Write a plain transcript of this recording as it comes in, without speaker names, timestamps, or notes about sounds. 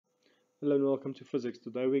Hello and welcome to physics.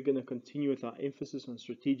 Today we're going to continue with our emphasis on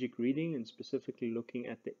strategic reading and specifically looking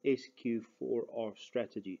at the SQ4R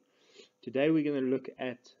strategy. Today we're going to look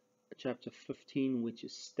at chapter 15, which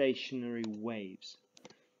is stationary waves.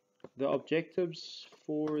 The objectives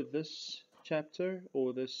for this chapter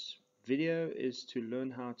or this video is to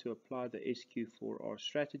learn how to apply the SQ4R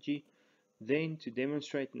strategy, then to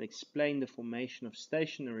demonstrate and explain the formation of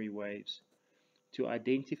stationary waves, to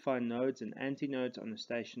identify nodes and antinodes on a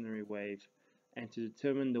stationary wave, and to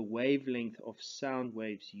determine the wavelength of sound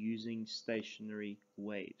waves using stationary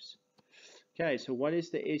waves. Okay, so what is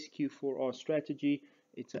the SQ4R strategy?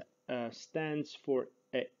 It stands for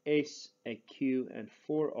a S, a Q, and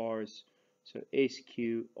 4 R's. So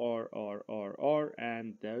SQRRRR,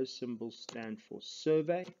 and those symbols stand for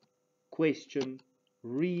survey, question,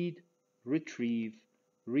 read, retrieve,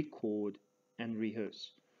 record, and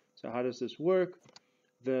rehearse. So how does this work?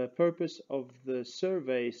 The purpose of the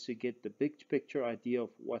survey is to get the big picture idea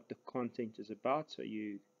of what the content is about. So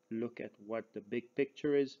you look at what the big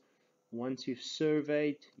picture is. Once you've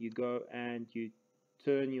surveyed, you go and you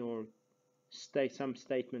turn your some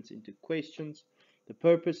statements into questions. The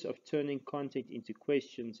purpose of turning content into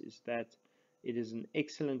questions is that it is an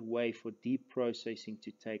excellent way for deep processing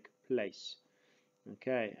to take place.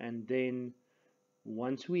 Okay, and then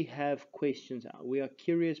once we have questions, we are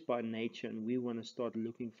curious by nature and we want to start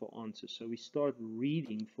looking for answers. So we start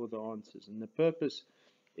reading for the answers. And the purpose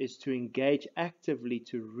is to engage actively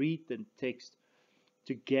to read the text,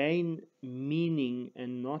 to gain meaning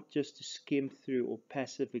and not just to skim through or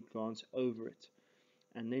passively glance over it.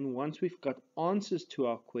 And then once we've got answers to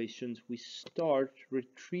our questions, we start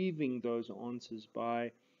retrieving those answers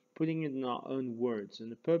by putting it in our own words.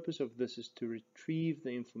 And the purpose of this is to retrieve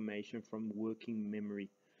the information from working memory.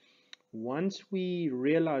 Once we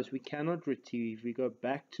realize we cannot retrieve, we go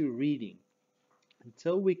back to reading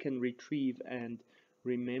until we can retrieve and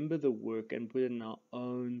remember the work and put it in our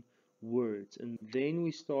own words. And then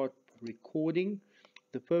we start recording.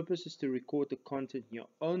 The purpose is to record the content in your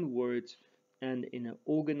own words and in an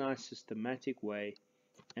organized, systematic way.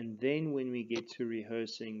 And then when we get to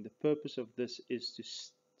rehearsing, the purpose of this is to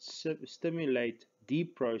stimulate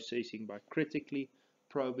deep processing by critically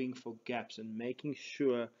probing for gaps and making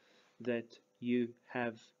sure that you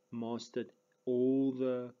have mastered all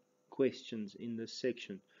the questions in this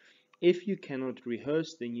section. If you cannot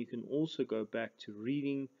rehearse, then you can also go back to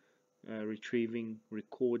reading, retrieving,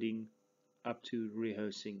 recording, up to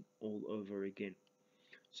rehearsing all over again.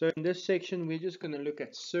 So in this section, we're just going to look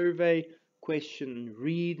at survey, question, and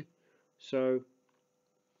read. So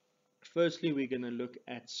firstly, we're going to look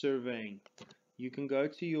at surveying. You can go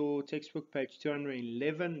to your textbook page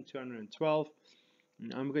 211 and 212,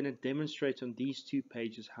 and I'm going to demonstrate on these two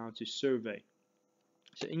pages how to survey.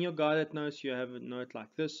 So in your guided notes, you have a note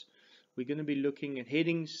like this. We're going to be looking at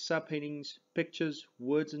headings, subheadings, pictures,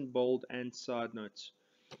 words in bold, and side notes.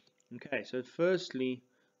 Okay, so firstly,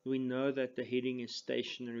 we know that the heading is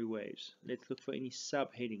stationary waves. Let's look for any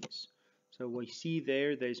subheadings. So we see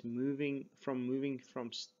there's moving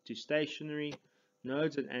from to stationary,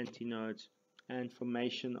 nodes and antinodes, and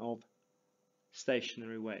formation of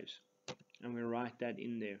stationary waves. And we write that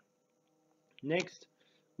in there. Next,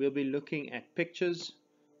 we'll be looking at pictures.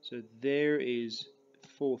 So there is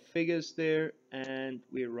 4 figures there, and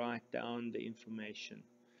we write down the information.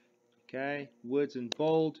 Okay, words in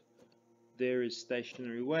bold. There is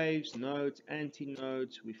stationary waves, nodes,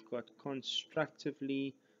 antinodes. We've got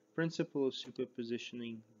constructively, principle of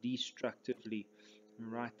superpositioning, destructively,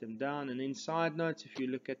 and write them down. And in side notes, if you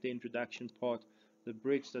look at the introduction part, the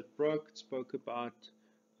bridge that broke, it spoke about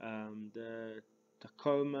the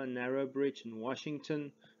Tacoma Narrow Bridge in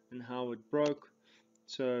Washington and how it broke.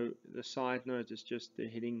 So the side note is just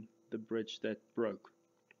hitting the bridge that broke.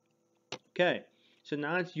 Okay, so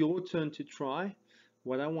now it's your turn to try.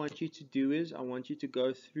 What I want you to do is I want you to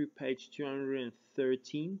go through page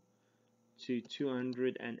 213 to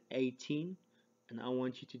 218, and I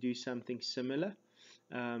want you to do something similar.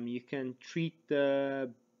 You can treat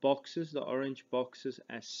the boxes, the orange boxes,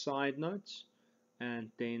 as side notes, and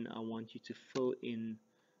then I want you to fill in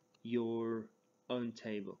your own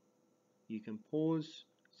table. You can pause,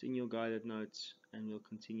 it's in your guided notes, and we'll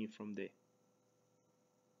continue from there.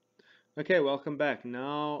 Okay, welcome back.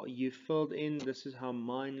 Now you've filled in, this is how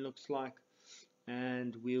mine looks like,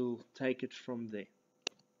 and we'll take it from there.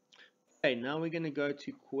 Okay, now we're going to go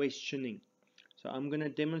to questioning. So I'm going to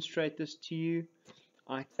demonstrate this to you.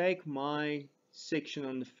 I take my section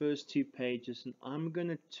on the first 2 pages and I'm going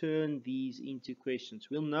to turn these into questions.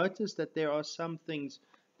 We'll notice that there are some things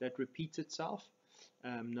that repeat itself,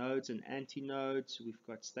 nodes and antinodes. We've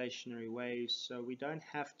got stationary waves, so we don't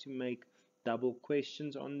have to make double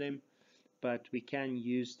questions on them, but we can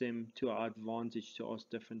use them to our advantage to ask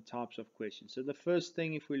different types of questions. So the first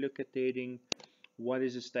thing, if we look at the heading, what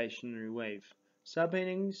is a stationary wave?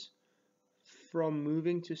 Subheadings, from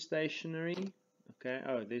moving to stationary. Okay,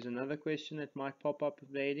 oh, there's another question that might pop up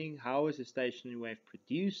with the heading. How is a stationary wave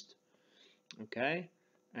produced? Okay,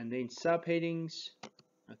 and then subheadings.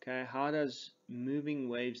 Okay, how does moving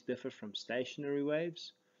waves differ from stationary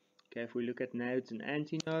waves? Okay, if we look at nodes and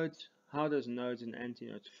antinodes, how does nodes and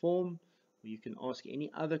antinodes form? You can ask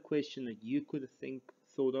any other question that you could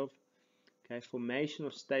thought of. Okay, formation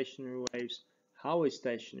of stationary waves. How is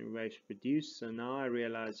stationary waves produced? So now I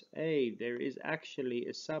realize, hey, there is actually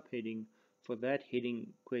a subheading for that heading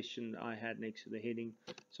question I had next to the heading,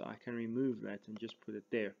 so I can remove that and just put it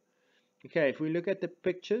there. Okay, if we look at the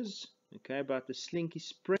pictures, okay, about the slinky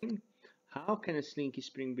spring, how can a slinky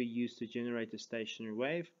spring be used to generate a stationary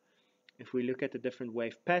wave? If we look at the different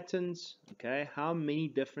wave patterns, okay, how many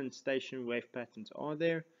different stationary wave patterns are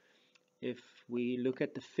there? If we look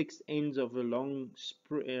at the fixed ends of a long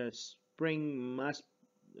spring must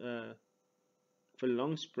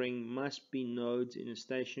be nodes in a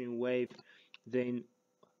stationary wave, then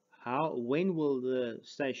when will the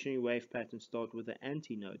stationary wave pattern start with the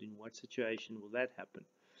antinode? In what situation will that happen?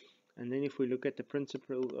 And then if we look at the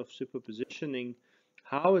principle of superpositioning,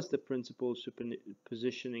 how is the principle of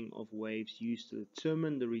superpositioning of waves used to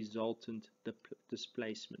determine the resultant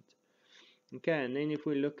displacement? Okay, and then if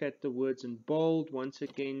we look at the words in bold, once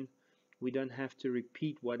again, we don't have to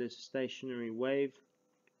repeat what is a stationary wave.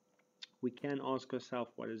 We can ask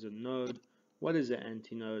ourselves, what is a node? What is an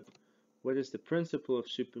antinode? What is the principle of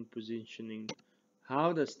superpositioning?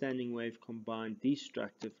 How does standing wave combine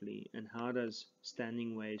destructively? And how does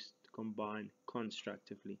standing waves combine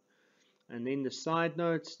constructively? And then the side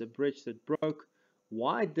notes, the bridge that broke.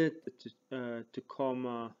 Why did the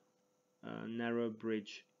Tacoma narrow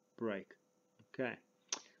bridge break? Okay,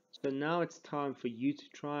 so now it's time for you to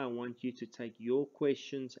try. I want you to take your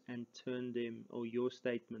questions and turn them, or your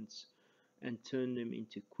statements, and turn them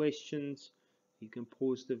into questions. You can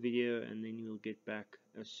pause the video and then you'll get back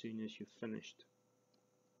as soon as you've finished.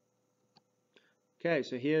 Okay,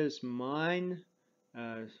 so here's mine,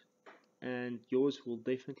 and yours will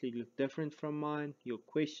definitely look different from mine. Your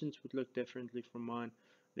questions would look differently from mine.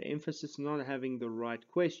 The emphasis is not having the right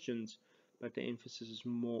questions, but the emphasis is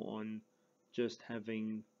more on just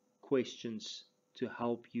having questions to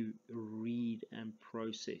help you read and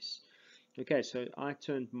process. Okay, so I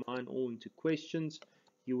turned mine all into questions.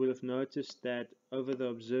 You will have noticed that over the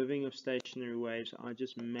observing of stationary waves, I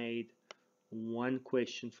just made one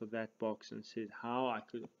question for that box and said how I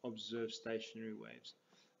could observe stationary waves.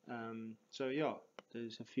 So yeah,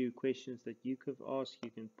 there's a few questions that you could ask. You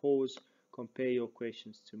can pause, compare your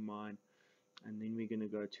questions to mine, and then we're going to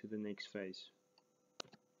go to the next phase.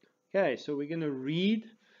 Okay, so we're going to read.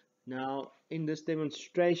 Now, in this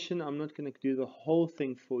demonstration, I'm not going to do the whole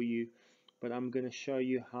thing for you, but I'm going to show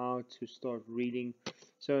you how to start reading.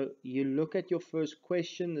 So you look at your first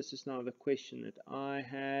question. This is now the question that I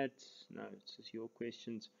had. No, this is your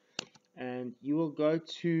questions. And you will go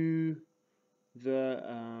to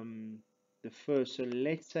the first. So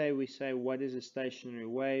let's say we say, what is a stationary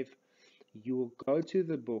wave? You will go to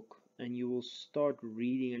the book and you will start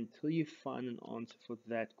reading until you find an answer for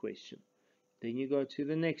that question. Then you go to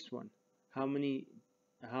the next one. How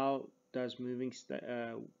does moving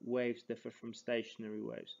waves differ from stationary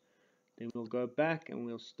waves? Then we'll go back and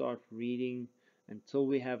we'll start reading until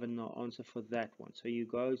we have an answer for that one. So you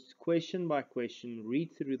go question by question,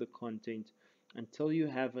 read through the content until you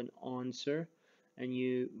have an answer, and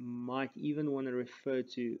you might even want to refer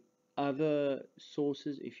to other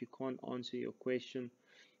sources if you can't answer your question.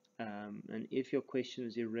 And if your question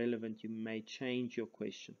is irrelevant, you may change your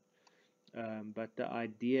question. But the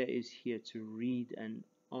idea is here to read and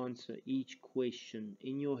answer each question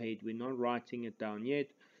in your head. We're not writing it down yet,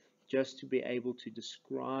 just to be able to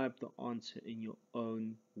describe the answer in your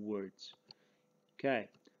own words. Okay,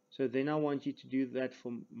 so then I want you to do that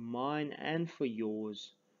for mine and for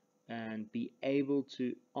yours, and be able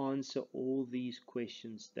to answer all these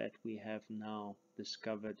questions that we have now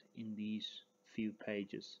discovered in these few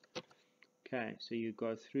pages. Okay, so you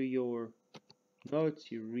go through your notes,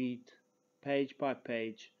 you read page by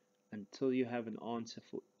page until you have an answer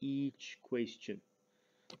for each question.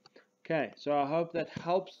 Okay, so I hope that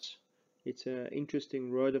helps. It's an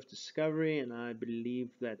interesting road of discovery, and I believe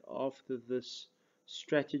that after this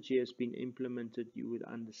strategy has been implemented, you would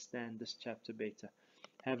understand this chapter better.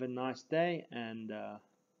 Have a nice day, and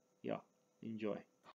yeah, enjoy.